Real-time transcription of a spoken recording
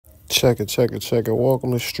Check it.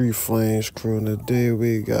 Welcome to Street Flames crew. And today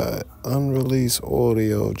we got unreleased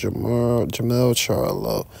audio. Jamel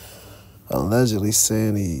Charlo allegedly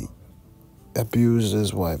saying he abused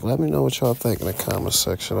his wife. Let me know what y'all think in the comment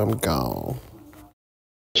section. I'm gone.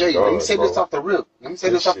 Jay, let me say this off the rip.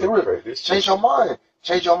 Change your mind.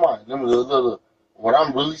 Change your mind. Look. What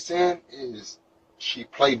I'm really saying is she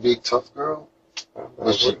played big tough girl,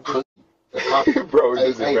 but she put. Bro,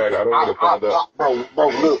 this is bad. I don't want to find out. Bro,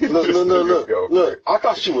 look. I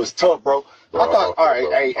thought she was tough, bro. I thought, all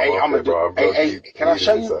right, I'm gonna do. Hey, can I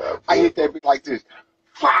show you? I hit that bitch like this,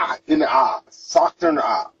 in the eye, socked her in the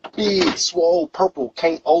eye, big, swole, purple,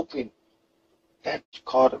 can't open. That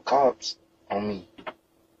called the cops on me,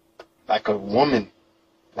 like a woman,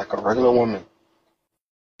 like a regular woman.